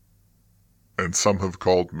And some have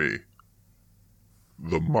called me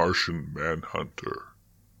the Martian Manhunter.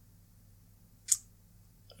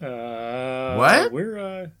 What?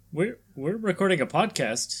 We're recording a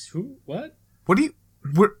podcast. Who? What?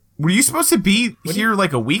 Were you supposed to be here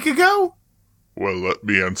like a week ago? Well, let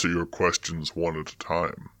me answer your questions one at a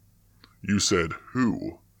time. You said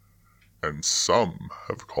who, and some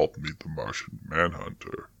have called me the Martian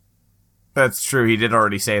Manhunter. That's true, he did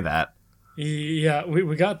already say that. Yeah,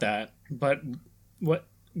 we got that. But what?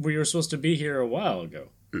 We were supposed to be here a while ago.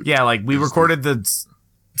 Yeah, like we recorded the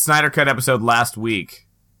Snyder Cut episode last week.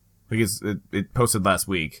 Because it posted last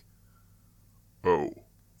week. Oh.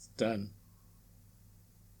 It's done.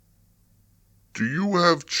 Do you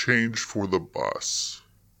have change for the bus?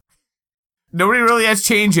 Nobody really has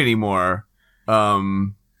change anymore.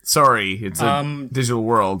 Sorry, it's a digital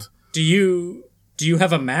world. Do you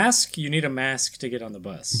have a mask? You need a mask to get on the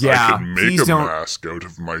bus. Yeah, I can make a mask out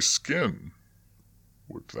of my skin.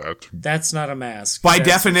 Would that? That's not a mask. By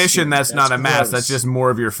definition, that's not a mask. gross. That's just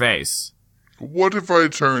more of your face. What if I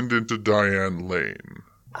turned into Diane Lane?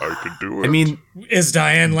 I could do it. I mean, is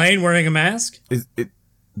Diane Lane wearing a mask?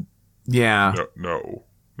 Yeah. No.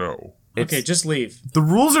 Okay, just leave. The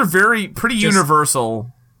rules are pretty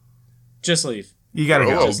universal. Just leave. You gotta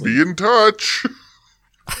go. I'll be in touch.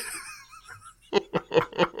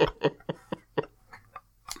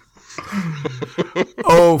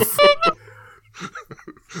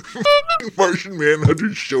 Martian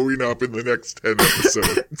Manhunter showing up in the next 10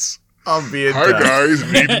 episodes. I'll be in Hi touch. guys,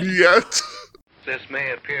 need me yet? This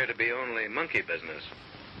may appear to be only monkey business,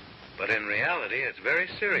 but in reality it's very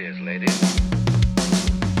serious, ladies.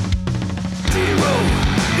 Zero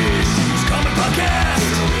Issues Comic Podcast.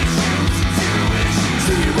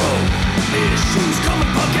 Zero Issues Comic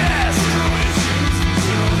Podcast.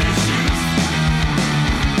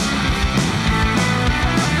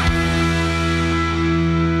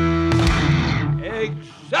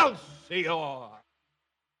 Excelsior!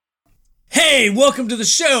 Hey, welcome to the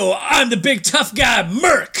show. I'm the big tough guy,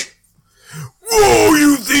 Merc. Whoa,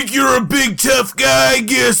 you think you're a big tough guy?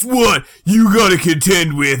 Guess what? You gotta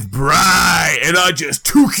contend with Bry, and I just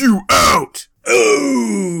took you out.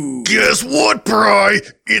 Ooh. Guess what, Bry?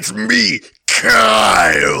 It's me,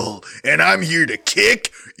 Kyle, and I'm here to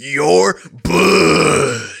kick your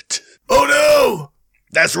butt. Oh no!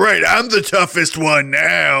 That's right, I'm the toughest one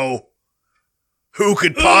now. Who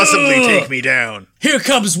could possibly take me down? Here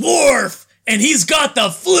comes Worf, and he's got the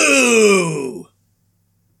flu.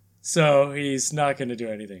 So he's not going to do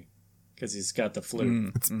anything because he's got the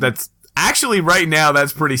flu. That's actually right now.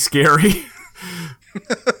 That's pretty scary.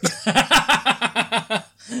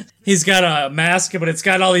 He's got a mask, but it's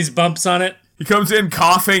got all these bumps on it. He comes in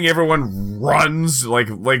coughing. Everyone runs like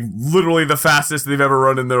literally the fastest they've ever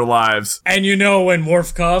run in their lives. And you know when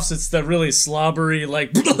Worf coughs, it's the really slobbery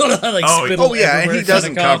like spittle Oh yeah, and he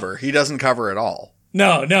doesn't kind of cover. He doesn't cover at all.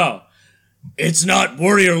 No. It's not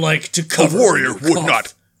warrior-like to cover. A warrior your would cough.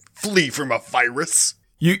 not flee from a virus.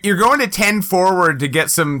 You're going to 10 forward to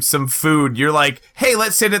get some food. You're like, hey,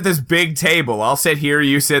 let's sit at this big table. I'll sit here,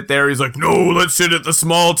 you sit there. He's like, no, let's sit at the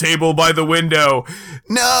small table by the window.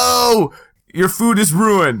 No! Your food is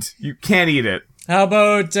ruined. You can't eat it. How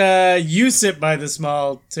about you sit by the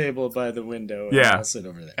small table by the window? And Yeah. I'll sit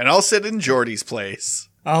over there. And I'll sit in Jordy's place.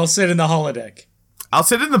 I'll sit in the holodeck. I'll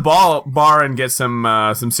sit in the bar and get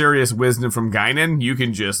some serious wisdom from Guinan. You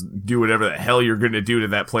can just do whatever the hell you're going to do to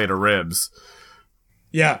that plate of ribs.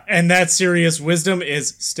 Yeah, and that serious wisdom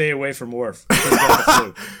is stay away from Worf. He's got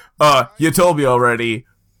the flu. You told me already.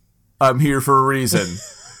 I'm here for a reason.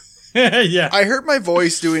 Yeah. I heard my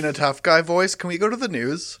voice doing a tough guy voice. Can we go to the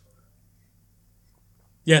news?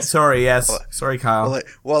 Yes. Sorry, yes. Sorry, Kyle.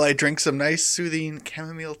 While I drink some nice soothing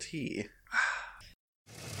chamomile tea.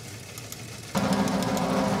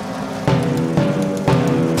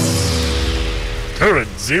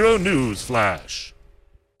 Current Zero News Flash.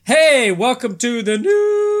 Hey, welcome to the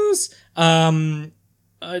news.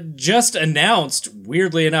 Just announced,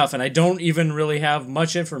 weirdly enough, and I don't even really have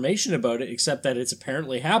much information about it except that it's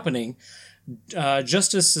apparently happening.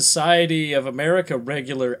 Justice Society of America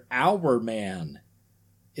regular Hour Man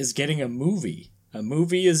is getting a movie. A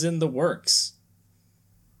movie is in the works.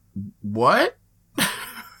 What?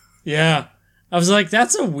 Yeah. I was like,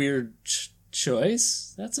 that's a weird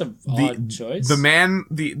choice. That's a odd choice. The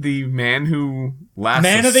man who lasts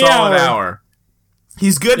Man a of the solid hour. hour.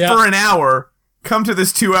 He's good Yeah. for an hour. Come to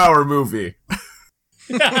this 2-hour movie.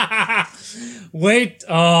 Wait,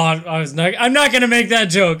 I'm not gonna make that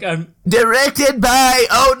joke. Directed by,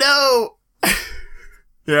 oh no!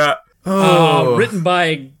 Yeah. Oh. Written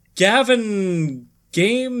by Gavin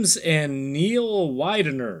Games and Neil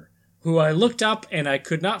Widener. who I looked up and I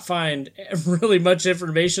could not find really much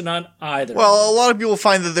information on either. Well, a lot of people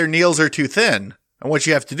find that their nails are too thin. And what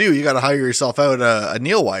you have to do, you got to hire yourself out a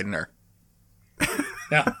nail whitener.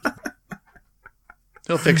 Yeah.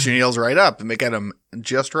 He'll fix your nails right up and make them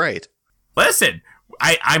just right. Listen,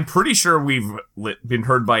 I'm pretty sure we've been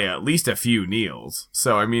heard by at least a few Neils.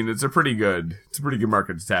 So, I mean, it's a pretty good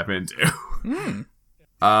market to tap into.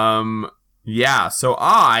 Yeah, so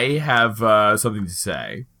I have something to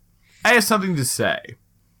say.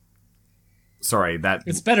 Sorry, that...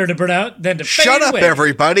 It's better to burn out than to fade Shut up, away.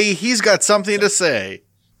 everybody. He's got something to say.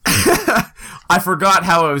 I forgot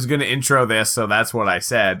how I was going to intro this, so that's what I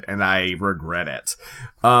said, and I regret it.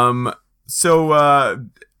 So,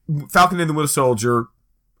 Falcon and the Winter Soldier,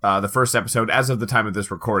 the first episode, as of the time of this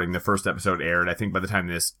recording, the first episode aired. I think by the time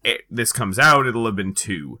this comes out, it'll have been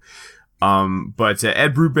 2. But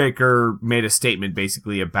Ed Brubaker made a statement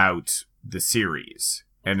basically about the series.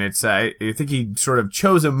 And it's, I think he sort of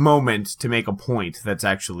chose a moment to make a point that's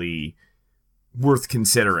actually worth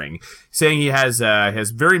considering. Saying he has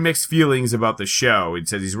very mixed feelings about the show. He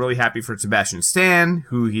says he's really happy for Sebastian Stan,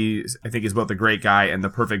 who I think is both a great guy and the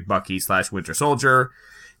perfect Bucky/Winter Soldier.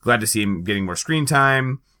 Glad to see him getting more screen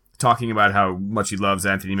time. Talking about how much he loves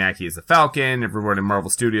Anthony Mackie as the Falcon. Everyone in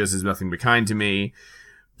Marvel Studios is nothing but kind to me.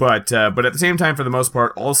 But at the same time, for the most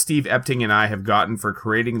part, all Steve Epting and I have gotten for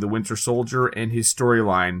creating the Winter Soldier and his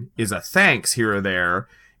storyline is a thanks here or there,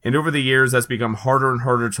 and over the years that's become harder and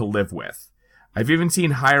harder to live with. I've even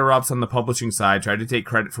seen higher-ups on the publishing side try to take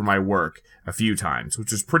credit for my work a few times,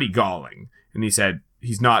 which was pretty galling. And he said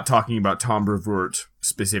he's not talking about Tom Brevoort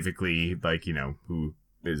specifically, like, you know, who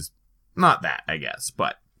is not that, I guess,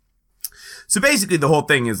 but... So basically the whole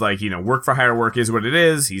thing is like, you know, work for hire work is what it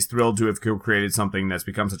is. He's thrilled to have co-created something that's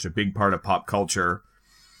become such a big part of pop culture,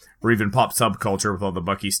 or even pop subculture with all the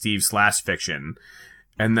Bucky Steve / fiction.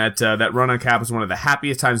 And that run on Cap was one of the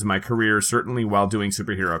happiest times of my career, certainly while doing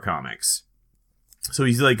superhero comics. So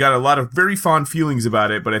he's like got a lot of very fond feelings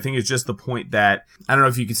about it, but I think it's just the point that, I don't know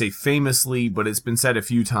if you could say famously, but it's been said a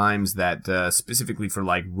few times that specifically for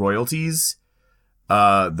like royalties,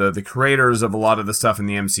 the creators of a lot of the stuff in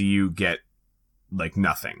the MCU get like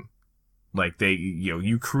nothing. Like they, you know,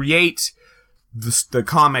 you create the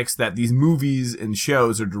comics that these movies and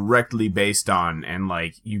shows are directly based on, and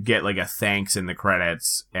like you get like a thanks in the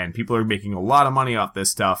credits, and people are making a lot of money off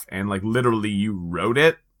this stuff, and like literally you wrote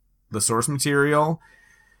it, the source material,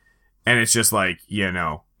 and it's just like, you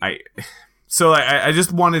know, I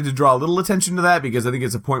just wanted to draw a little attention to that because I think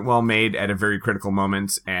it's a point well made at a very critical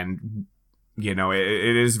moment, and you know, it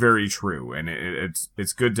is very true, and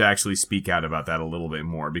it's good to actually speak out about that a little bit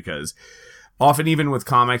more, because often even with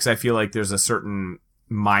comics, I feel like there's a certain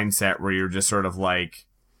mindset where you're just sort of like,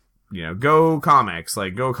 you know, go comics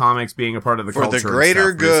being a part of the culture. For the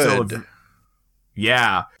greater good.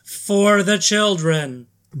 Yeah. For the children.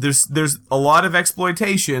 There's a lot of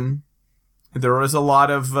exploitation. There is a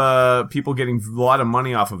lot of people getting a lot of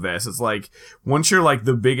money off of this. It's like, once you're like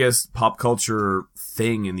the biggest pop culture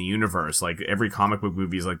thing in the universe, like every comic book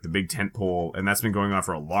movie is like the big tentpole, and that's been going on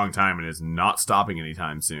for a long time and is not stopping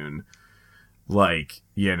anytime soon. Like,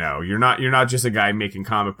 you know, you're not just a guy making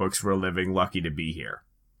comic books for a living, lucky to be here.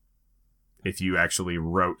 If you actually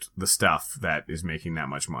wrote the stuff that is making that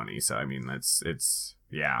much money. So, I mean, it's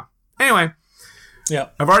yeah. Anyway. Yeah.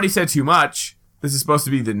 I've already said too much. This is supposed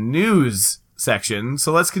to be the news section,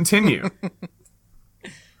 so let's continue.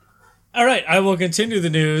 All right, I will continue the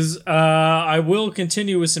news. I will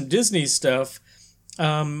continue with some Disney stuff.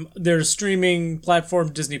 Their streaming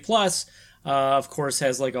platform, Disney Plus, of course,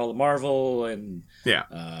 has like all the Marvel, and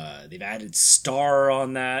they've added Star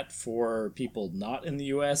on that for people not in the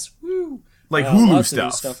U.S. Woo! Like Hulu lots stuff. of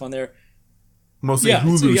new stuff on there. Mostly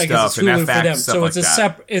Hulu stuff and Hulu FX stuff so like it's a that.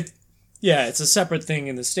 separate. It's a separate thing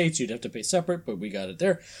in the States. You'd have to pay separate, but we got it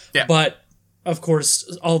there. Yeah. But of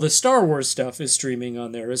course, all the Star Wars stuff is streaming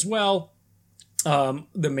on there as well. The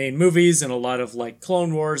main movies and a lot of like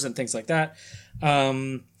Clone Wars and things like that.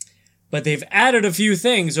 But they've added a few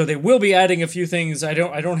things, or they will be adding a few things. I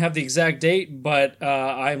don't have the exact date, but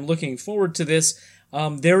I'm looking forward to this.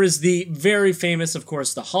 There is the very famous, of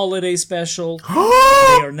course, the holiday special.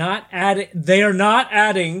 They're not adding the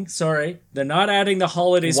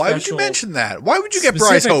holiday special. Why would you mention that? Why would you get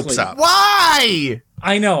Bryce hopes up? Why?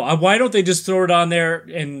 I know. Why don't they just throw it on there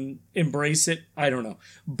and embrace it? I don't know.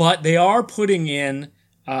 But they are putting in,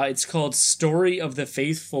 it's called Story of the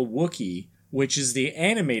Faithful Wookiee, which is the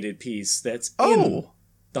animated piece that's in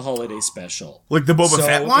the holiday special. Like the Boba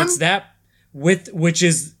Fett one? It's that, which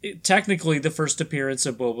is technically the first appearance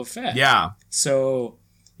of Boba Fett. Yeah. So,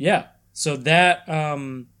 yeah. So that,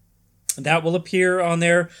 That will appear on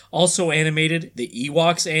there. Also animated, the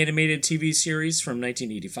Ewoks animated TV series from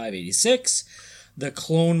 1985-86. The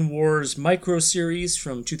Clone Wars micro series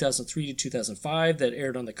from 2003 to 2005 that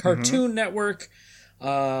aired on the Cartoon Network.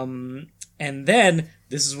 And then,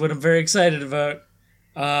 this is what I'm very excited about.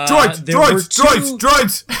 Droids!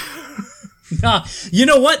 You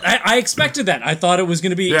know what? I expected that. I thought it was going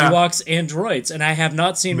to be Ewoks and droids, and I have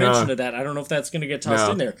not seen mention of that. I don't know if that's going to get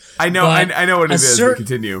tossed in there. I know what it is. But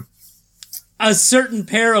continue. A certain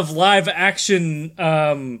pair of live action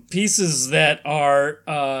pieces that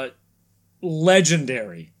are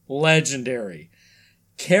legendary.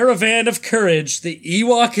 Caravan of Courage, the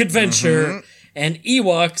Ewok Adventure, and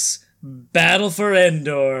Ewoks Battle for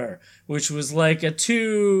Endor, which was like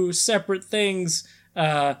two separate things.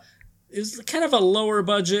 It was kind of a lower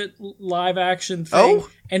budget live action thing,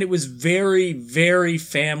 and it was very, very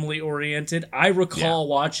family oriented. I recall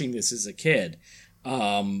watching this as a kid,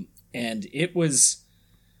 and it was.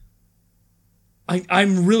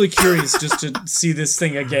 I'm really curious just to see this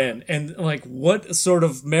thing again, and like, what sort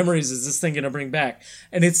of memories is this thing going to bring back?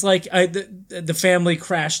 And it's like the family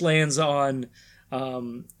crash lands on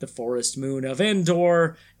the forest moon of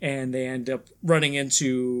Endor, and they end up running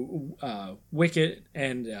into Wicket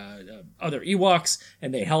and other Ewoks,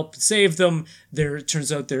 and they help save them. It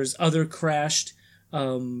turns out there's other crashed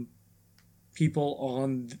people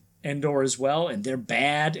on Endor as well, and they're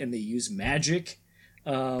bad, and they use magic.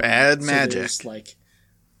 Bad magic. So like,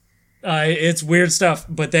 it's weird stuff,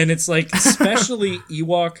 but then it's like, especially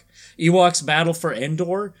Ewoks Battle for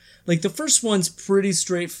Endor. Like, the first one's pretty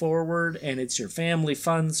straightforward, and it's your family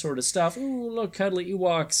fun sort of stuff. Ooh, look, cuddly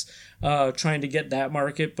Ewoks, trying to get that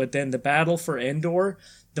market. But then the Battle for Endor,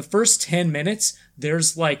 the first 10 minutes,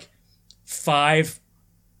 there's like 5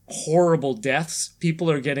 horrible deaths.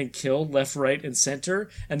 People are getting killed left, right, and center.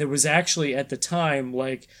 And there was actually, at the time,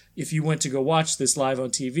 like, if you went to go watch this live on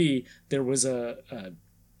TV, there was an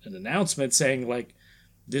announcement saying, like,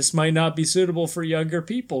 this might not be suitable for younger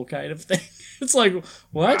people, kind of thing. It's like,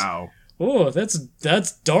 what? Wow. Oh, that's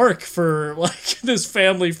dark for like this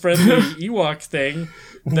family-friendly Ewok thing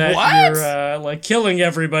that you're like killing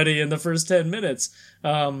everybody in the first 10 minutes.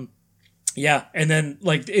 Yeah, and then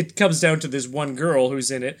like it comes down to this one girl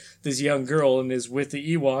who's in it, this young girl, and is with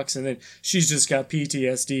the Ewoks, and then she's just got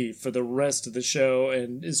PTSD for the rest of the show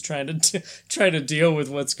and is trying to deal with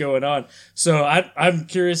what's going on. So I'm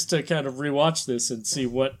curious to kind of rewatch this and see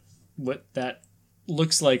what that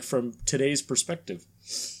looks like from today's perspective.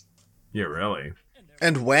 Yeah, really.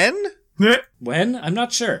 And when? When? I'm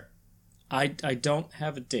not sure. I don't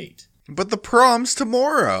have a date. But the prom's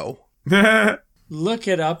tomorrow. Look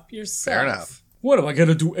it up yourself. Fair enough. What, am I going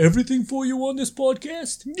to do everything for you on this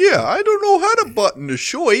podcast? Yeah, I don't know how to button a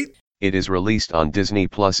short. It is released on Disney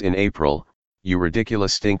Plus in April, you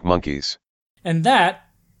ridiculous stink monkeys. And that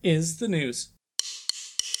is the news.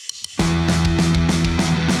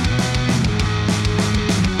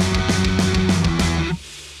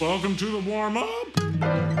 Welcome to the warm-up.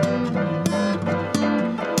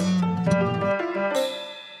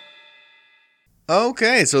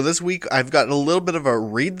 Okay, so this week I've got a little bit of a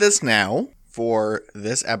read this now for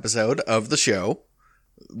this episode of the show,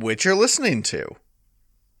 which you're listening to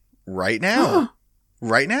right now.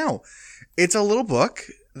 Right now. It's a little book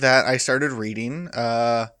that I started reading,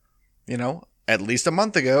 at least a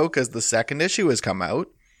month ago, because the second issue has come out.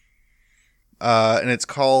 And it's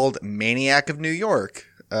called Maniac of New York.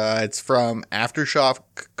 It's from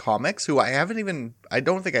Aftershock Comics, who I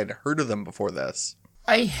don't think I'd heard of them before this.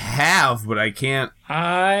 I have, but I can't.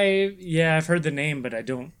 I've heard the name, but I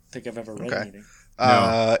don't think I've ever read anything.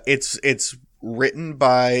 No. It's written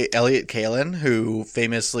by Elliot Kalin, who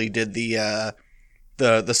famously did the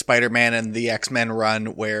Spider-Man and the X-Men run,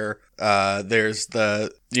 where there's the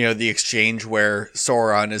exchange where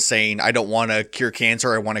Sauron is saying, "I don't want to cure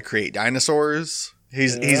cancer, I want to create dinosaurs."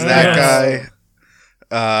 He's that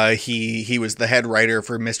guy. He was the head writer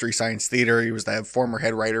for Mystery Science Theater. He was the former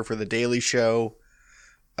head writer for The Daily Show.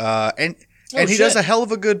 And he does a hell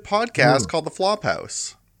of a good podcast called The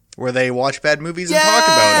Flophouse, where they watch bad movies and talk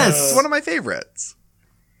about it. It's one of my favorites.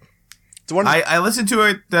 I listen to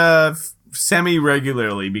it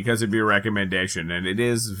semi-regularly because of your recommendation, and it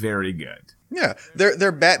is very good. Yeah,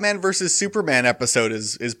 their Batman versus Superman episode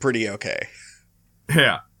is pretty okay.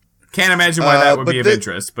 Yeah. Can't imagine why that would be of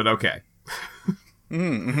interest, but okay.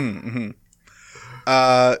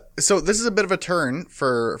 So this is a bit of a turn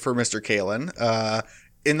for Mr. Kalin,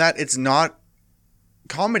 in that it's not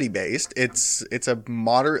comedy based. It's a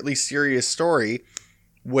moderately serious story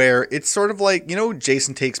where it's sort of like,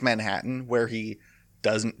 Jason Takes Manhattan, where he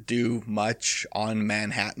doesn't do much on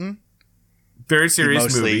Manhattan. Very serious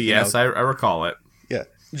mostly, movie. you Yes, know- I recall it. Yeah.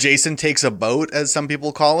 Jason Takes a Boat, as some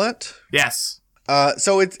people call it. Yes.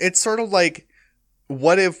 So it's sort of like,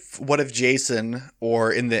 what if Jason,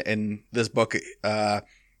 or in this book,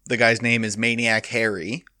 the guy's name is Maniac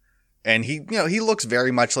Harry, and he looks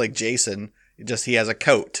very much like Jason, just he has a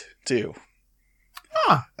coat too.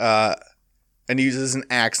 Huh. And he uses an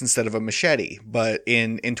axe instead of a machete. But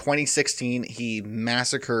in 2016, he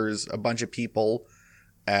massacres a bunch of people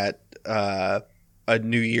at a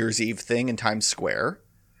New Year's Eve thing in Times Square,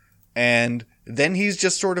 and then he's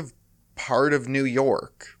just sort of part of New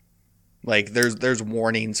York. Like there's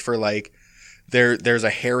warnings for like there's a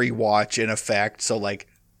Harry watch in effect, so like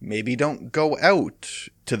maybe don't go out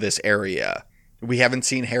to this area. We haven't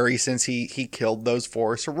seen Harry since he killed those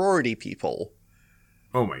 4 sorority people.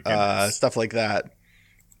 Oh my goodness. Stuff like that.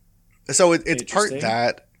 So it's part Interesting.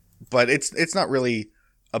 that, but it's not really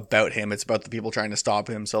about him. It's about the people trying to stop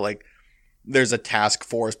him. So like there's a task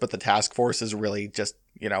force, but the task force is really just,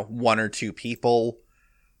 1 or 2 people.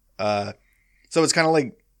 So it's kind of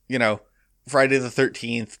like, Friday the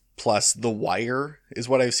 13th plus The Wire is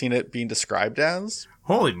what I've seen it being described as,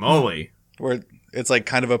 Holy moly. where it's like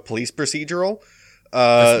kind of a police procedural.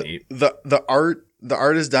 That's neat. The art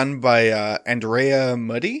is done by Andrea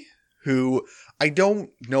Muddy, who I don't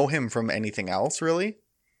know him from anything else really,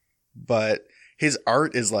 but his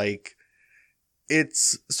art is like,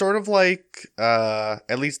 it's sort of like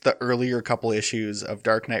at least the earlier couple issues of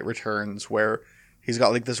Dark Knight Returns, where he's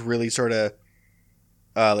got like this really sort of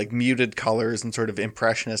like muted colors and sort of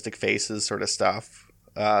impressionistic faces sort of stuff.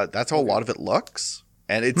 That's how a lot of it looks,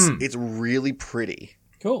 and it's really pretty.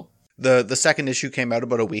 Cool. The second issue came out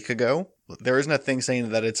about a week ago. There isn't a thing saying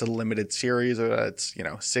that it's a limited series or that it's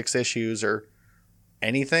 6 issues or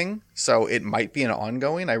anything, so it might be an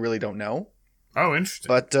ongoing. I really don't know. Oh, interesting.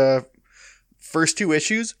 But first 2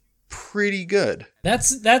 issues, pretty good.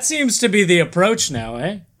 That seems to be the approach now,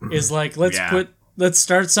 eh? Is like let's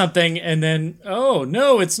start something and then oh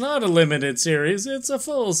no, it's not a limited series, it's a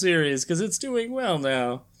full series because it's doing well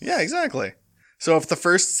now. Yeah, exactly. So if the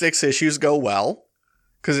first 6 issues go well,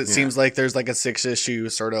 because it seems like there's like a 6-issue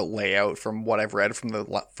sort of layout from what I've read from the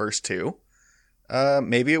first 2,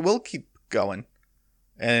 maybe it will keep going,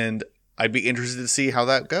 and I'd be interested to see how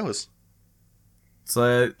that goes. It's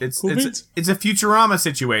a Futurama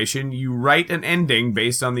situation. You write an ending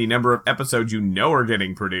based on the number of episodes you know are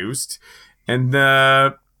getting produced, and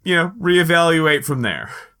reevaluate from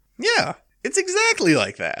there. Yeah, it's exactly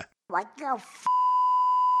like that. What the f***?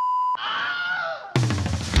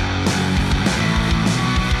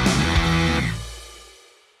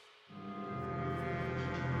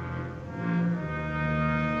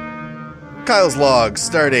 Kyle's log,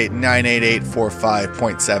 stardate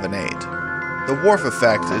 98845.78. The Wharf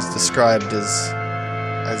effect is described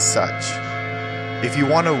as such. If you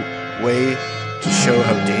want a way to show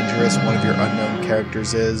how dangerous one of your unknown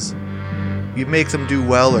characters is, you make them do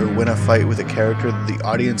well or win a fight with a character that the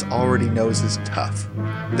audience already knows is tough,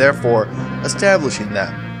 therefore establishing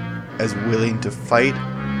them as willing to fight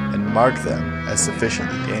and mark them as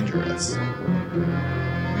sufficiently dangerous.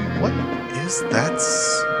 What is that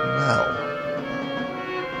smell?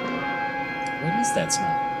 What is that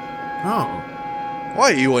smell? Oh.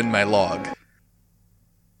 Why are you in my log?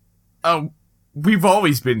 Oh, we've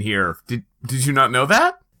always been here. Did you not know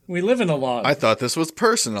that? We live in a log. I thought this was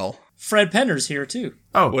personal. Fred Penner's here too.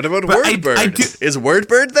 Oh, What about but Wordbird? Is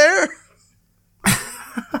Wordbird there?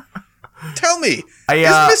 Tell me, is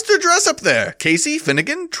Mr. Dress up there? Casey,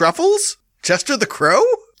 Finnegan, Truffles, Chester the Crow?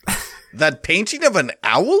 That painting of an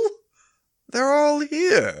owl? They're all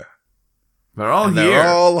here. They're all And here. They're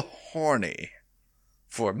all horny.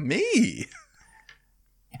 For me.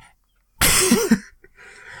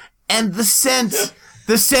 And the scent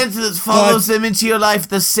that follows them into your life,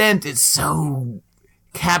 the scent is so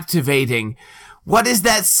captivating. What is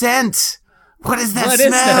that scent? What is that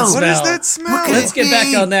smell? What is that smell? What could Let's it get back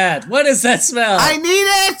be? on that. What is that smell? I need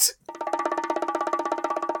it!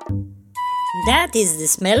 That is the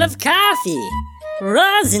smell of coffee.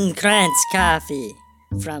 Rosencrantz coffee.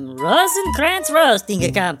 From Rosencrantz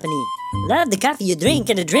Roasting Company. Love the coffee you drink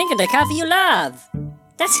and drink the coffee you love.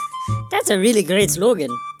 That's a really great slogan.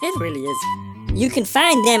 It really is. You can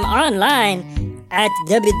find them online at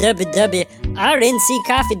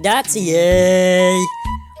www.rnccoffee.ca.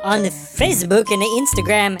 On Facebook and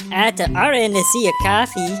Instagram at RNC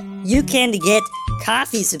Coffee. You can get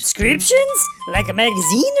coffee subscriptions, like a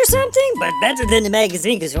magazine or something, but better than a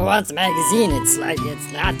magazine, because who wants a magazine? It's like,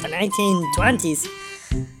 it's not the 1920s.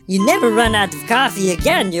 You never run out of coffee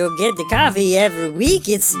again. You'll get the coffee every week.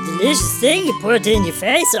 It's a delicious thing you put in your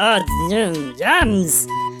face. Oh, yums.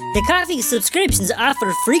 The coffee subscriptions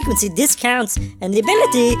offer frequency discounts and the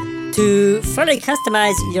ability to fully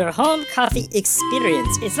customize your home coffee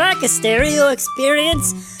experience. It's like a stereo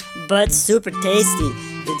experience, but super tasty.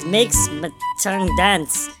 It makes my tongue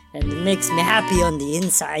dance and it makes me happy on the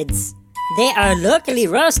insides. They are locally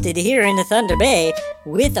roasted here in the Thunder Bay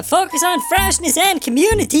with a focus on freshness and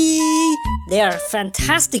community. They are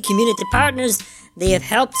fantastic community partners. They have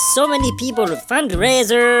helped so many people with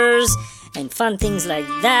fundraisers and fun things like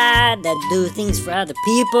that do things for other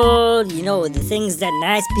people. You know, the things that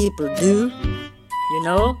nice people do. You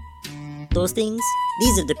know, those things.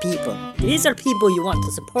 These are the people. These are people you want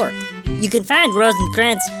to support. You can find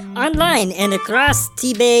Rosencrantz online and across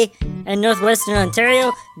T-Bay and Northwestern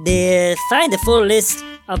Ontario. They find a full list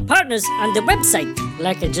of partners on the website,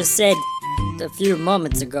 like I just said a few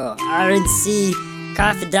moments ago,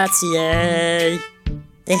 rnccoffee.ca.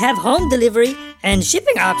 They have home delivery and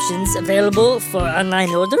shipping options available for online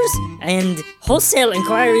orders, and wholesale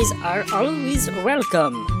inquiries are always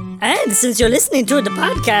welcome. And since you're listening to the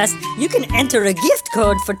podcast, you can enter a gift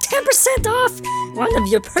code for 10% off one of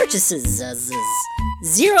your purchases.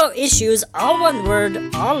 0 issues, all one word,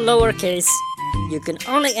 all lowercase. You can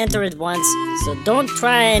only enter it once, so don't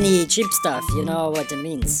try any cheap stuff, you know what it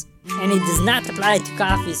means. And it does not apply to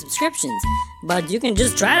coffee subscriptions, but you can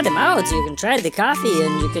just try them out. You can try the coffee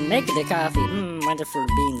and you can make the coffee. Wonderful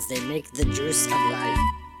beans, they make the juice of life.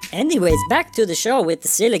 Anyways, back to the show with the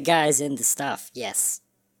silly guys and the stuff, yes.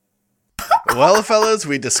 Well, fellas,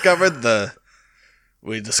 we discovered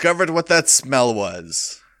what that smell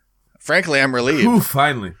was. Frankly, I'm relieved. Ooh,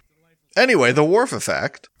 finally. Anyway, the Wharf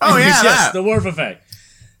effect. Oh, yeah, yes, that. the Wharf effect.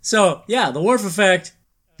 So, yeah, the Wharf effect.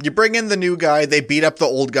 You bring in the new guy, they beat up the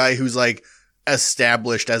old guy who's, like,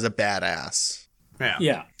 established as a badass.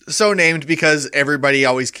 Yeah. So named because everybody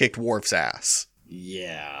always kicked Worf's ass.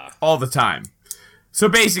 Yeah. All the time. So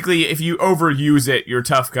basically, if you overuse it, your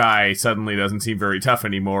tough guy suddenly doesn't seem very tough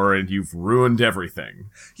anymore, and you've ruined everything.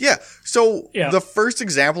 Yeah, so Yeah. the first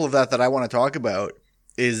example of that I want to talk about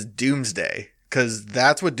is Doomsday, because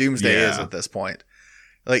that's what Doomsday is at this point.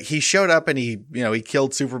 Like, he showed up and he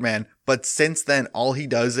killed Superman, but since then, all he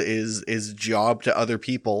does is job to other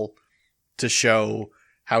people to show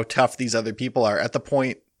how tough these other people are, at the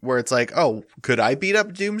point where it's like, oh, could I beat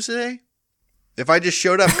up Doomsday? If I just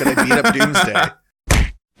showed up, could I beat up Doomsday?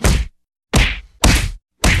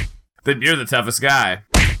 Then you're the toughest guy.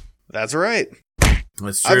 That's right.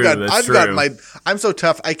 That's true. I'm so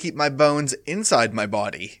tough, I keep my bones inside my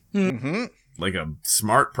body. Mm-hmm. Like a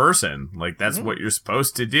smart person. Like, that's what you're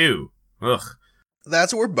supposed to do. Ugh.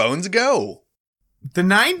 That's where bones go. The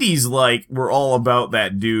 90s, like, were all about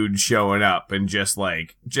that dude showing up and just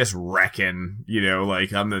wrecking, you know,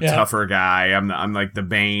 like, I'm the tougher guy, I'm like the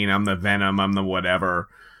Bane, I'm the Venom, I'm the whatever.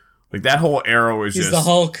 Like, that whole era was He's just the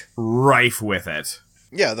Hulk. rife with it.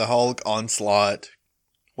 Yeah, the Hulk, Onslaught.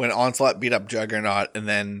 When Onslaught beat up Juggernaut, and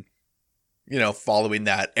then, following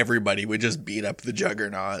that, everybody would just beat up the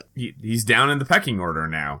Juggernaut. He's down in the pecking order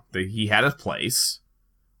now. He had a place,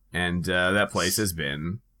 and that place has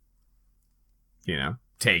been,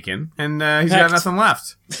 taken, and he's got nothing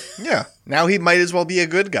left. Yeah, now he might as well be a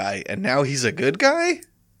good guy, and now he's a good guy?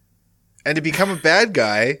 And to become a bad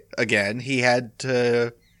guy again, he had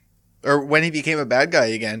to... Or when he became a bad guy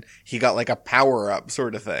again, he got like a power-up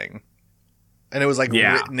sort of thing. And it was like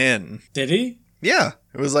written in. Did he? Yeah.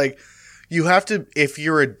 It was like, you have to, if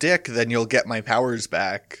you're a dick, then you'll get my powers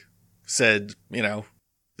back, said,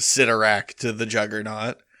 Sidorak to the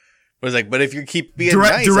Juggernaut. It was like, but if you keep being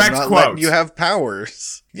nice, I'm not letting you have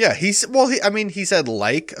powers. Yeah, he said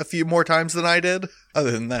like a few more times than I did. Other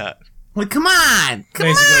than that. Well, come on! Come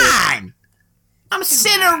on! I'm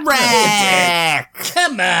Sidorak!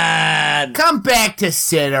 Come on! Come back to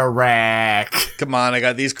Sidorak! Come on, I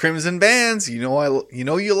got these crimson bands. You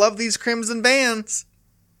know you love these crimson bands.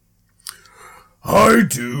 I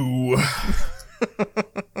do.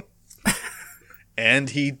 And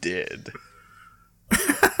he did.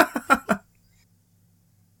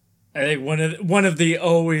 I think one of the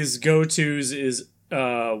always go-tos is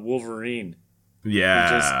Wolverine.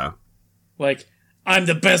 Yeah. Like, I'm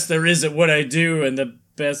the best there is at what I do, and the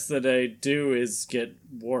best that I do is get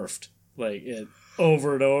wharfed, like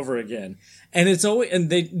over and over again. And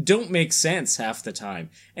they don't make sense half the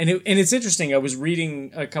time. And it's interesting. I was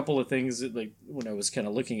reading a couple of things like when I was kind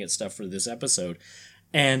of looking at stuff for this episode,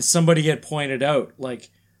 and somebody had pointed out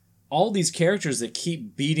like all these characters that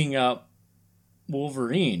keep beating up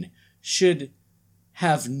Wolverine should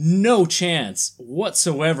have no chance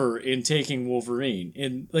whatsoever in taking Wolverine.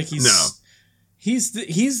 And like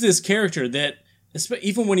he's this character that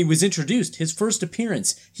even when he was introduced, his first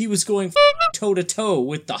appearance, he was going toe to toe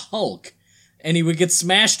with the Hulk, and he would get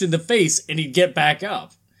smashed in the face, and he'd get back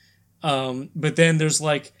up. But then there's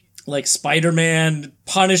like Spider-Man,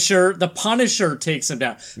 Punisher. The Punisher takes him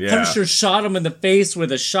down. Yeah. Punisher shot him in the face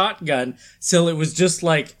with a shotgun till it was just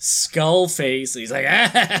like skull face. He's like,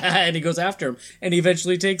 and he goes after him, and he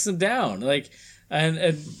eventually takes him down. Like,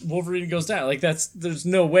 and Wolverine goes down. Like, there's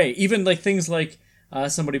no way. Even like things like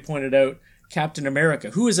somebody pointed out, Captain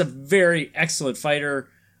America, who is a very excellent fighter.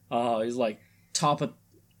 He's like top of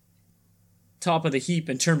the heap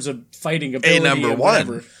in terms of fighting ability. number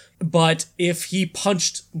one. But if he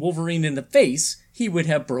punched Wolverine in the face, he would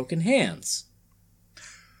have broken hands.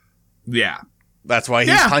 Yeah. That's why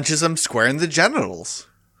he punches him square in the genitals.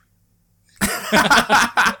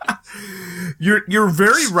 You're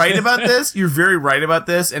very right about this. You're very right about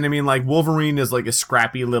this. And I mean, like, Wolverine is like a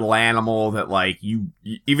scrappy little animal that, like, you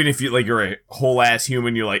even if you're a whole ass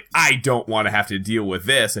human, you're like, I don't want to have to deal with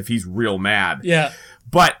this if he's real mad. Yeah.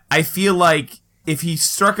 But I feel like if he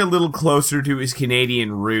struck a little closer to his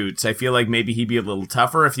Canadian roots, I feel like maybe he'd be a little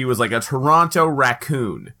tougher. If he was like a Toronto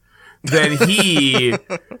Raccoon, then he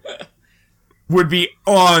would be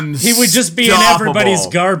unstoppable. He would just be in everybody's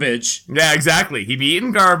garbage. Yeah, exactly. He'd be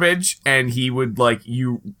eating garbage, and he would, like,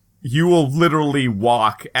 you will literally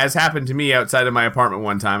walk, as happened to me outside of my apartment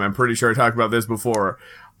one time. I'm pretty sure I talked about this before.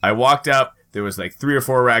 I walked up, there was like 3 or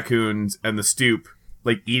 4 raccoons and the stoop,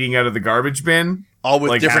 like, eating out of the garbage bin. All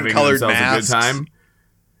with like, different colored masks. A good time.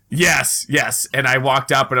 Yes. And I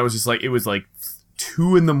walked up and I was just like, it was like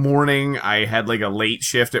 2 a.m. I had like a late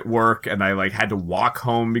shift at work and I like had to walk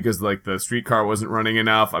home because like the streetcar wasn't running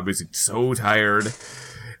enough. I was so tired.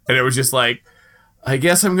 And it was just like, I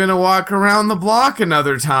guess I'm going to walk around the block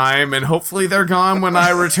another time and hopefully they're gone when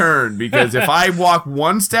I return. Because if I walk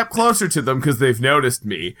one step closer to them because they've noticed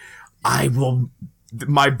me,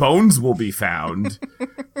 my bones will be found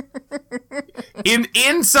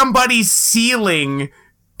in somebody's ceiling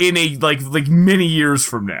in a like many years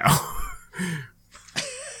from now.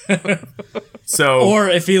 So, or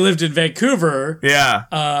if he lived in Vancouver,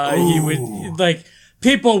 he would like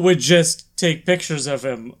people would just take pictures of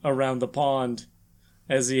him around the pond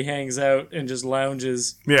as he hangs out and just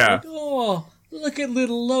lounges. Yeah. Like, oh, look at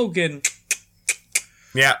little Logan.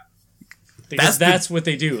 Yeah. Because that's what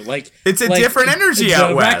they do. Like it's a different energy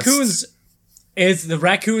out west. The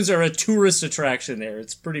raccoons are a tourist attraction there.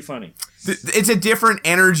 It's pretty funny. It's a different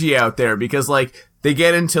energy out there because like they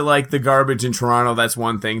get into like the garbage in Toronto. That's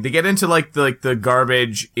one thing. They get into like the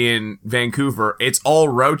garbage in Vancouver. It's all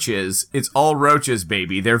roaches. It's all roaches,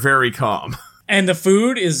 baby. They're very calm. And the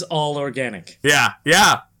food is all organic.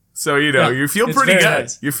 Yeah. So you feel pretty good.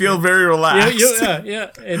 Nice. You feel very relaxed.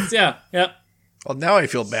 Yeah. Well, now I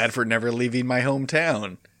feel bad for never leaving my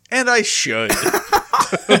hometown. And I should.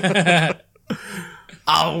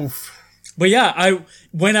 Oh. But yeah,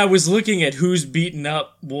 when I was looking at who's beaten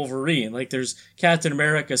up Wolverine, like there's Captain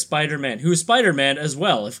America, Spider-Man, who's Spider-Man as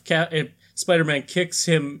well. If Spider-Man kicks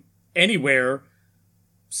him anywhere,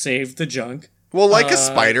 save the junk. Well, like a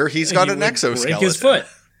spider, he's got an exoskeleton. Break his foot.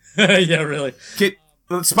 Yeah, really.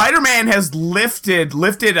 Spider-Man has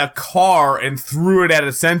lifted a car and threw it at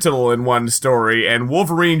a Sentinel in one story, and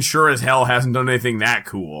Wolverine sure as hell hasn't done anything that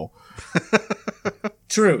cool.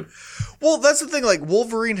 True. Well, that's the thing, like,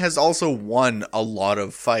 Wolverine has also won a lot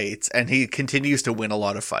of fights, and he continues to win a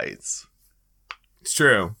lot of fights. It's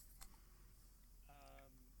true.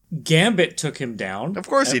 Gambit took him down. Of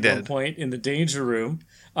course he did. At one point in the Danger Room.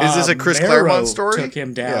 Is this a Chris Claremont story? Took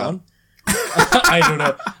him down. Yeah. I don't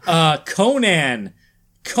know.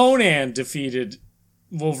 Conan defeated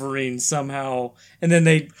Wolverine somehow, and then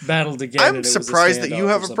they battled again. I'm surprised that you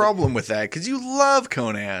have a problem with that, because you love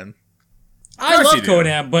Conan. I love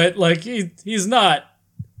Conan, but like he's not.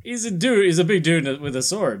 He's a dude. He's a big dude with a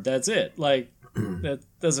sword. That's it. Like that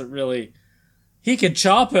doesn't really. He can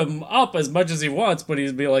chop him up as much as he wants, but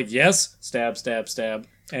he'd be like, yes, stab, stab, stab.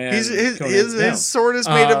 And his sword is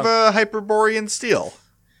made of Hyperborean steel.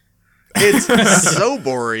 It's so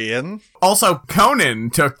Borean. Also, Conan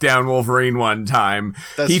took down Wolverine one time.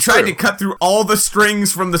 He tried to cut through all the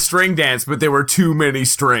strings from the string dance, but there were too many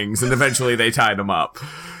strings, and eventually they tied him up.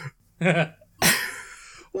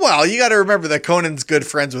 Well, you got to remember that Conan's good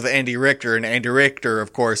friends with Andy Richter, and Andy Richter,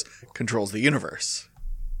 of course, controls the universe.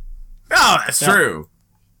 Oh, that's true.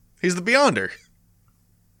 He's the Beyonder.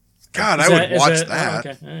 God, I would watch that. Oh,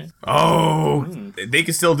 okay. All right. They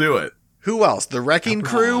can still do it. Who else? The Wrecking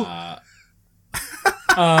Crew?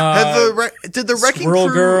 Did the Wrecking Squirrel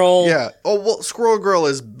Crew? Girl. Yeah. Oh, well, Squirrel Girl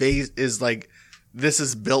is like, this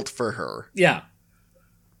is built for her. Yeah.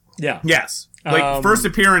 Yes. Like, first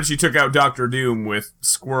appearance, you took out Doctor Doom with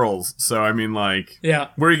squirrels. So, I mean, like... Yeah.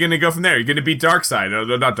 Where are you going to go from there? You're going to beat Darkseid. No,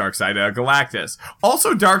 not Darkseid, Galactus.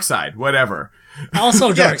 Also Darkseid, whatever.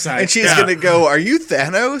 Also Darkseid. And she's going to go, are you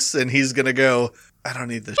Thanos? And he's going to go, I don't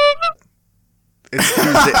need this It's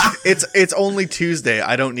Tuesday. It's only Tuesday.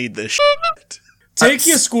 I don't need this shit. Take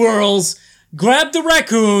your squirrels, grab the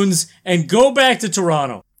raccoons, and go back to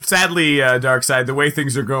Toronto. Sadly, Darkseid, the way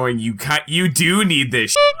things are going, you do need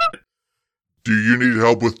this shit. Do you need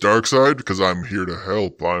help with Darkseid? Because I'm here to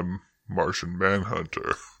help. I'm Martian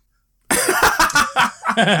Manhunter.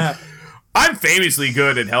 I'm famously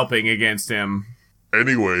good at helping against him.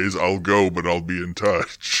 Anyways, I'll go, but I'll be in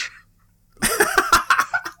touch.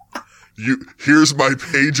 Here's my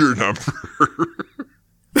pager number.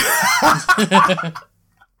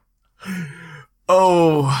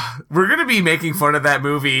 Oh, we're going to be making fun of that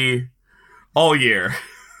movie all year.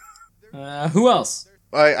 Who else?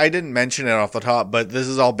 I didn't mention it off the top, but this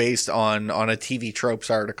is all based on a TV Tropes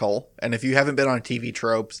article. And if you haven't been on TV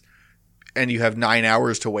Tropes and you have 9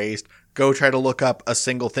 hours to waste, go try to look up a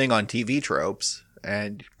single thing on TV Tropes.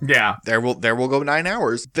 And yeah, there will go 9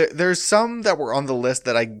 hours. There's some that were on the list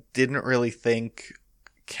that I didn't really think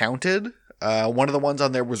counted. One of the ones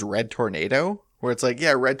on there was Red Tornado, where it's like,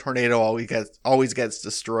 yeah, Red Tornado always gets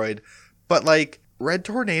destroyed. But like, Red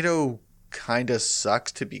Tornado kind of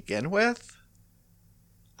sucks to begin with.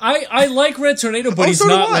 I like Red Tornado, but he's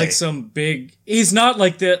not like some big... He's not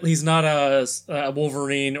like that. He's not a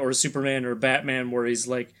Wolverine or a Superman or a Batman where he's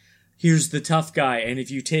like, here's the tough guy, and if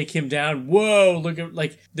you take him down, whoa, look at...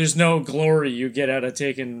 Like, there's no glory you get out of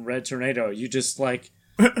taking Red Tornado. You just, like,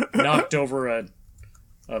 knocked over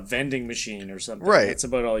a vending machine or something. Right. That's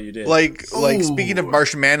about all you did. Like speaking of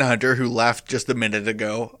Martian Manhunter, who left just a minute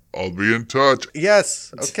ago. I'll be in touch.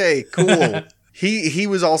 Yes. Okay, cool. He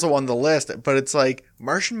was also on the list, but it's like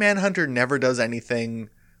Martian Manhunter never does anything.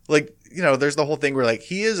 Like, you know, there's the whole thing where like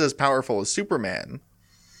he is as powerful as Superman.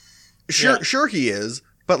 Sure he is,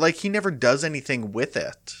 but like he never does anything with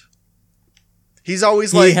it. He's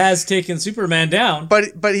always he has taken Superman down,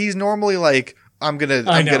 but he's normally like, I'm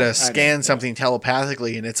gonna scan something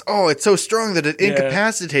telepathically, and it's so strong that it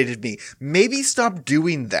incapacitated me. Maybe stop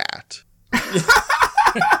doing that.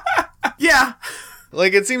 Yeah.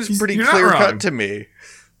 Like, it seems pretty clear-cut to me.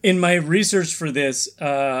 In my research for this,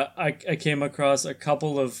 I came across a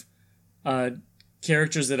couple of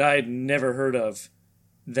characters that I had never heard of.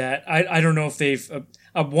 That I don't know if they've...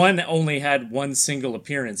 one only had one single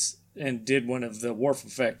appearance and did one of the Wharf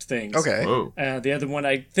Effect things. Okay. The other one,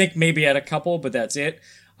 I think, maybe had a couple, but that's it.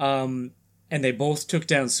 And they both took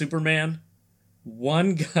down Superman.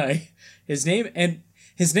 One guy, his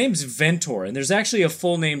name's Ventor, and there's actually a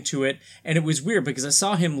full name to it, and it was weird because I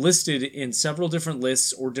saw him listed in several different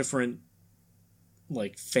lists or different,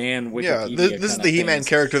 like, fan Wikipedia. Yeah, this is the He-Man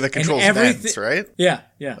character that controls vents, right? Yeah.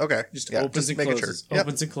 Okay. Just opens and closes. Sure.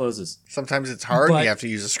 Opens and closes. Sometimes it's hard, and you have to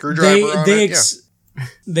use a screwdriver on it.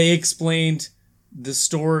 They explained the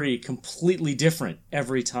story completely different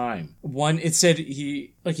every time. One, it said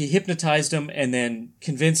he hypnotized him and then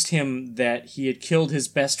convinced him that he had killed his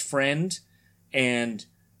best friend and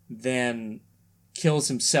then kills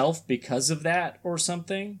himself because of that or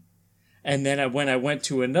something. And then when I went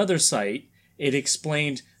to another site, it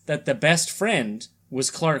explained that the best friend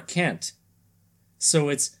was Clark Kent.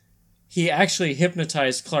 So he actually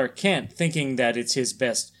hypnotized Clark Kent thinking that it's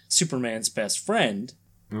Superman's best friend.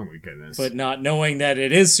 Oh my goodness. But not knowing that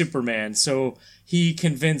it is Superman. So he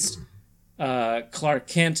convinced Clark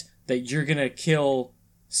Kent that you're going to kill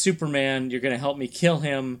Superman, you're going to help me kill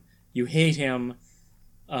him, you hate him.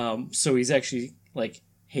 So he's actually, like,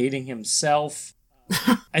 hating himself.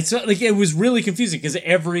 It was really confusing because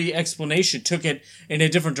every explanation took it in a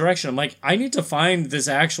different direction. I'm like, I need to find this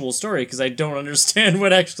actual story because I don't understand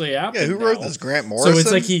what actually happened. Yeah, who wrote this? Grant Morrison? So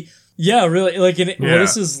it's like really, like, well,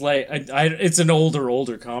 this is like, it's an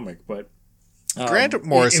older comic, but Grant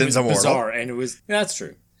Morrison's it was bizarre, and that's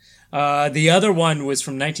true. The other one was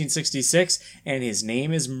from 1966, and his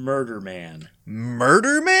name is Murder Man.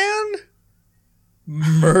 Murder Man?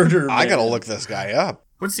 Murder Man. I gotta look this guy up.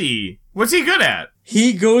 What's he good at?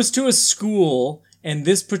 He goes to a school, and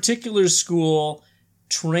this particular school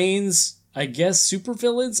trains, I guess,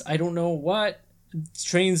 supervillains? I don't know what.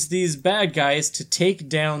 Trains these bad guys to take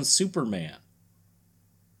down Superman.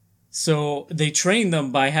 So they train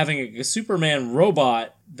them by having a Superman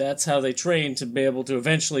robot. That's how they train to be able to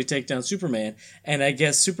eventually take down Superman. And I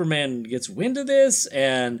guess Superman gets wind of this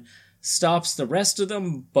and stops the rest of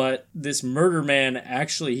them, but this Murder Man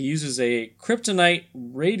actually, he uses a kryptonite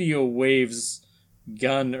radio waves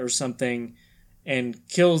gun or something and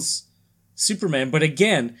kills Superman. But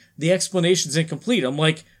again, the explanation's incomplete. I'm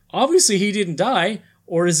like, obviously he didn't die.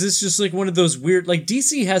 Or is this just like one of those weird, like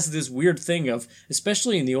DC has this weird thing of,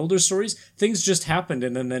 especially in the older stories, things just happened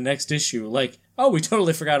and then the next issue, like, oh, we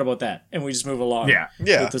totally forgot about that. And we just move along. Yeah.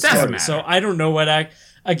 With the story. So I don't know I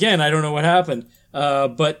don't know what happened.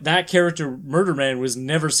 But that character, Murder Man, was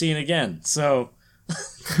never seen again. So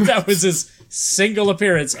that was his single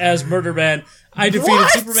appearance as Murder Man. I defeated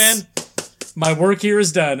Superman. My work here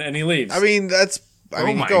is done. And he leaves. I mean,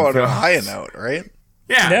 you go on a high note, right?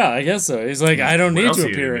 Yeah, I guess so. He's like, I don't need to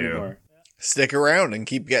appear anymore. Stick around and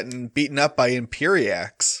keep getting beaten up by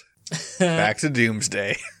Imperiacs. Back to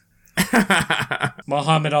Doomsday.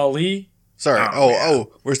 Muhammad Ali. Sorry.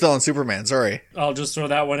 We're still on Superman. Sorry. I'll just throw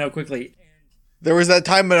that one out quickly. There was that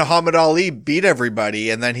time when Muhammad Ali beat everybody,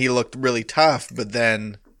 and then he looked really tough, but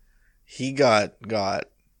then he got.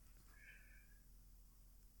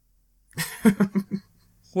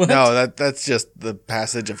 What? No, that's just the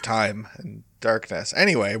passage of time and darkness.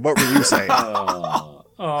 Anyway, what were you saying? Oh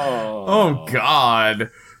God.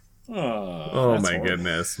 Oh my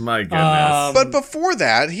goodness. My goodness. But before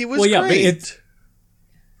that, he was great.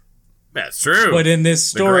 That's true. But in this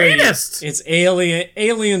story, it's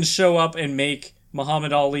aliens show up and make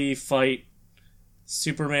Muhammad Ali fight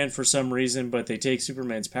Superman for some reason, but they take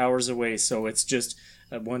Superman's powers away, so it's just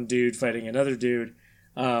one dude fighting another dude.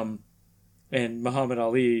 And Muhammad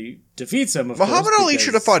Ali defeats him. Muhammad Ali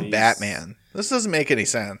should have fought Batman. This doesn't make any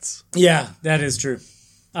sense. Yeah, that is true.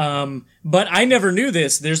 But I never knew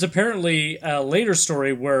this. There's apparently a later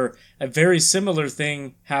story where a very similar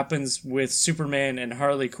thing happens with Superman and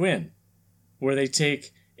Harley Quinn, where they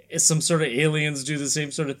take some sort of aliens do the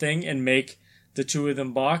same sort of thing and make the two of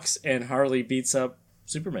them box, and Harley beats up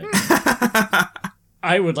Superman.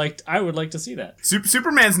 I would like to see that.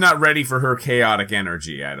 Superman's not ready for her chaotic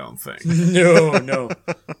energy, I don't think. No.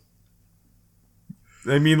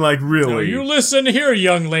 I mean, like, really. No, you listen here,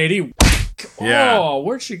 young lady. Yeah. Oh,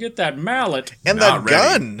 where'd she get that mallet? And that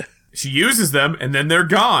gun. She uses them, and then they're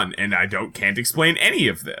gone, and I can't explain any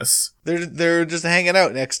of this. They're just hanging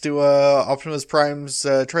out next to Optimus Prime's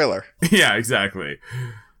trailer. Yeah, exactly.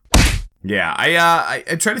 Yeah, I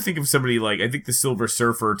try to think of somebody like, I think the Silver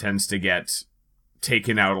Surfer tends to get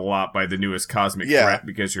taken out a lot by the newest cosmic threat,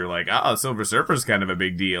 because you're like, Silver Surfer's kind of a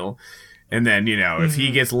big deal. And then, if he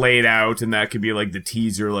gets laid out, and that could be like the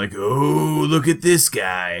teaser, like, oh, look at this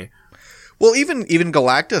guy. Well, even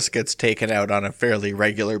Galactus gets taken out on a fairly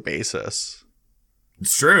regular basis.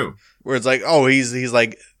 It's true. Where it's like, oh, he's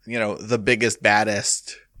like, the biggest,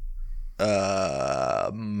 baddest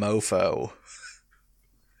mofo.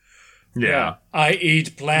 Yeah. I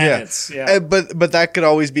eat planets. Yeah. But that could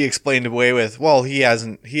always be explained away with, well, he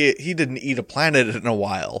didn't eat a planet in a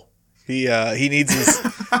while. He needs his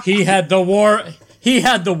He had the war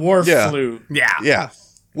flu. Yeah. Yeah.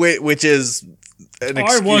 Which is an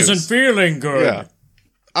excuse. I wasn't feeling good. Yeah.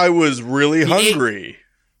 I was really hungry.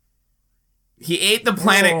 He ate the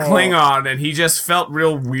planet Klingon, and he just felt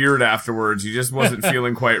real weird afterwards. He just wasn't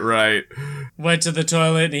feeling quite right. Went to the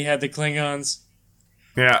toilet and he had the Klingons.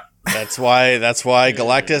 Yeah. That's why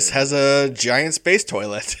Galactus has a giant space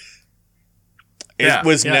toilet. It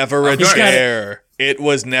was never a chair. It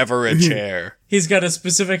was never a chair. He's got a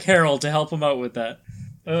specific herald to help him out with that.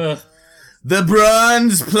 The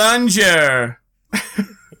bronze plunger.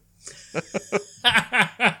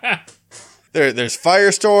 There's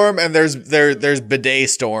Firestorm and there's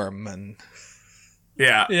Bidet Storm and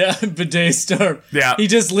yeah, Bidet Storm. Yeah, he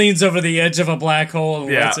just leans over the edge of a black hole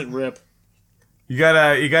and lets it rip. You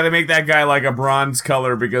gotta make that guy like a bronze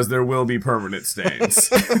color, because there will be permanent stains.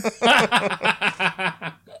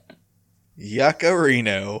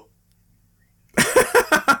 Yuccarino.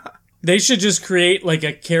 They should just create like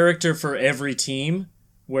a character for every team,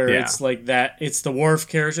 where it's like that. It's the Worf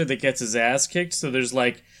character that gets his ass kicked. So there's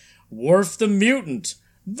like Worf the Mutant,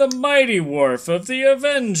 the Mighty Worf of the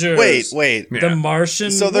Avengers. Wait. The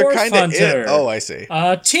Martian so they're Worf kind of Hunter. Oh, I see.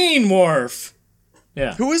 Teen Worf.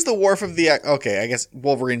 Yeah. Who is the Worf of the Okay, I guess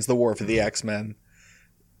Wolverine's the Worf of the X-Men.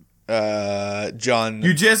 John.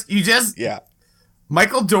 You just yeah.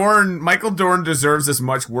 Michael Dorn deserves as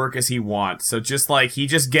much work as he wants. So just like he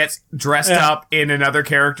just gets dressed up in another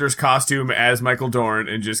character's costume as Michael Dorn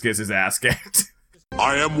and just gets his ass kicked.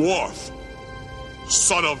 I am Worf,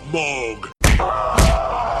 son of Moog.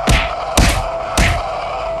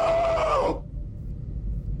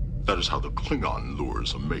 That is how the Klingon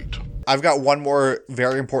lures a mate. I've got one more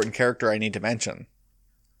very important character I need to mention.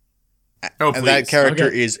 Oh, and that character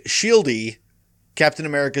is Shieldy, Captain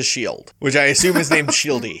America's shield, which I assume is named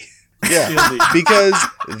Shieldy. Yeah, because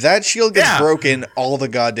that shield gets broken all the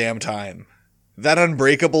goddamn time. That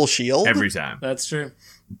unbreakable shield. Every time. That's true.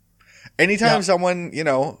 Anytime someone,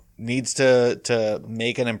 needs to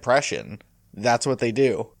make an impression, that's what they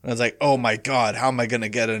do. And it's like, oh my god, how am I going to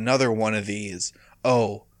get another one of these?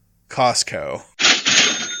 Oh, Costco.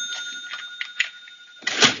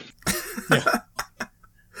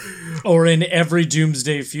 Or in every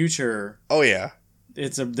Doomsday Future, Oh yeah.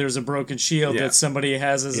 there's a broken shield Yeah. that somebody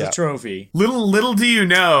has as a trophy. Little do you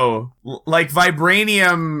know, like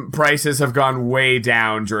vibranium prices have gone way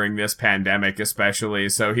down during this pandemic, especially.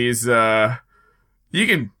 So he's they're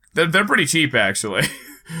pretty cheap actually.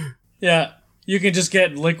 Yeah, you can just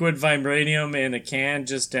get liquid vibranium in a can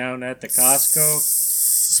just down at the Costco.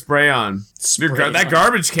 Spray on. That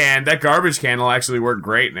garbage can will actually work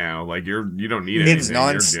great now. Like you don't need anything. It's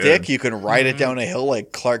non-stick. You can ride it down a hill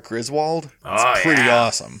like Clark Griswold. It's pretty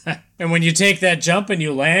awesome. And when you take that jump and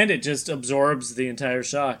you land, it just absorbs the entire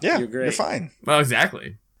shock. Yeah, You're great. you're fine. Well,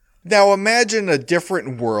 exactly. Now imagine a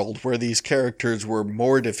different world where these characters were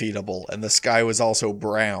more defeatable and the sky was also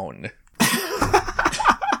brown.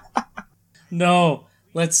 No,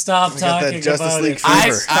 let's stop got that talking Justice about League it.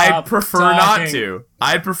 fever. I prefer not to.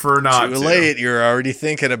 I'd prefer not to. Too late. You're already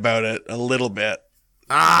thinking about it a little bit.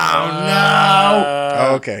 Oh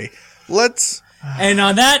no. Okay. Let's... And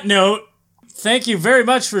on that note, thank you very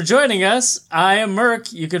much for joining us. I am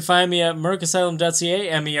Merc. You can find me at mercasylum.ca,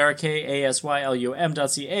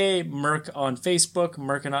 merkasyLum.ca, Merc on Facebook,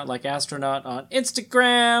 Merconaut like astronaut on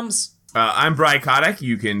Instagrams. I'm Bri Kotick.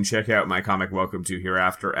 You can check out my comic Welcome to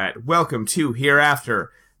Hereafter at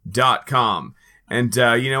welcometohereafter.com. And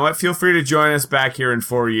you know what? Feel free to join us back here in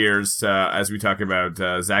 4 years as we talk about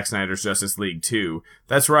Zack Snyder's Justice League 2.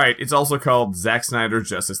 That's right. It's also called Zack Snyder's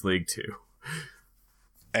Justice League 2.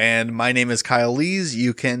 And my name is Kyle Lees.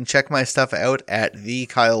 You can check my stuff out at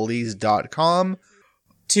thekylelees.com.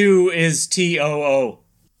 2 is TOO.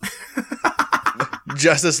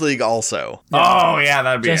 Justice League also. Oh, yeah,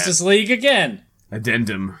 that'd be Justice League again.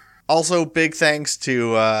 Addendum. Also, big thanks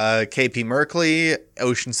to KP Merkley,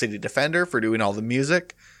 Ocean City Defender, for doing all the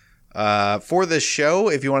music for this show.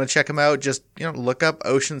 If you want to check them out, just look up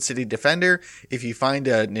Ocean City Defender. If you find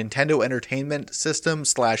a Nintendo Entertainment System /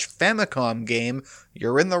 Famicom game,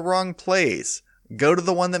 you're in the wrong place. Go to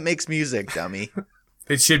the one that makes music, dummy.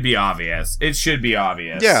 It should be obvious.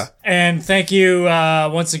 Yeah. And thank you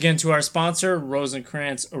once again to our sponsor,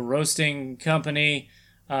 Rosencrantz Roasting Company.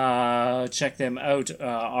 Check them out.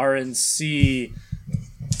 RNC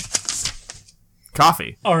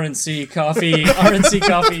Coffee. RNC Coffee.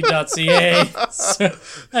 RNCcoffee.ca. So,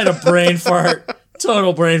 I had a brain fart.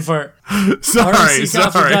 Total brain fart. Sorry.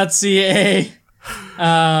 RNCcoffee.ca.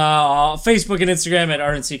 Facebook and Instagram at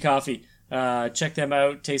RNC Coffee. Check them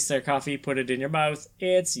out. Taste their coffee. Put it in your mouth.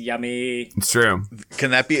 It's yummy. It's true. Can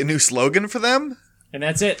that be a new slogan for them? And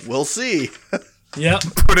that's it. We'll see. Yep.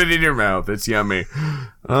 Put it in your mouth. It's yummy.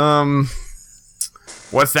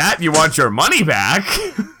 What's that? You want your money back?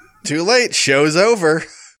 Too late. Show's over.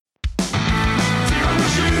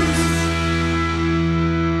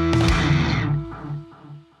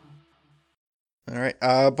 All right.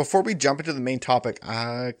 Before we jump into the main topic,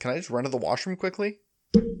 can I just run to the washroom quickly?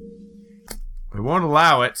 I won't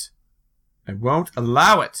allow it.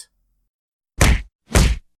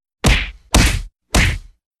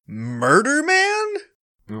 Murder Man?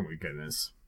 Oh my goodness.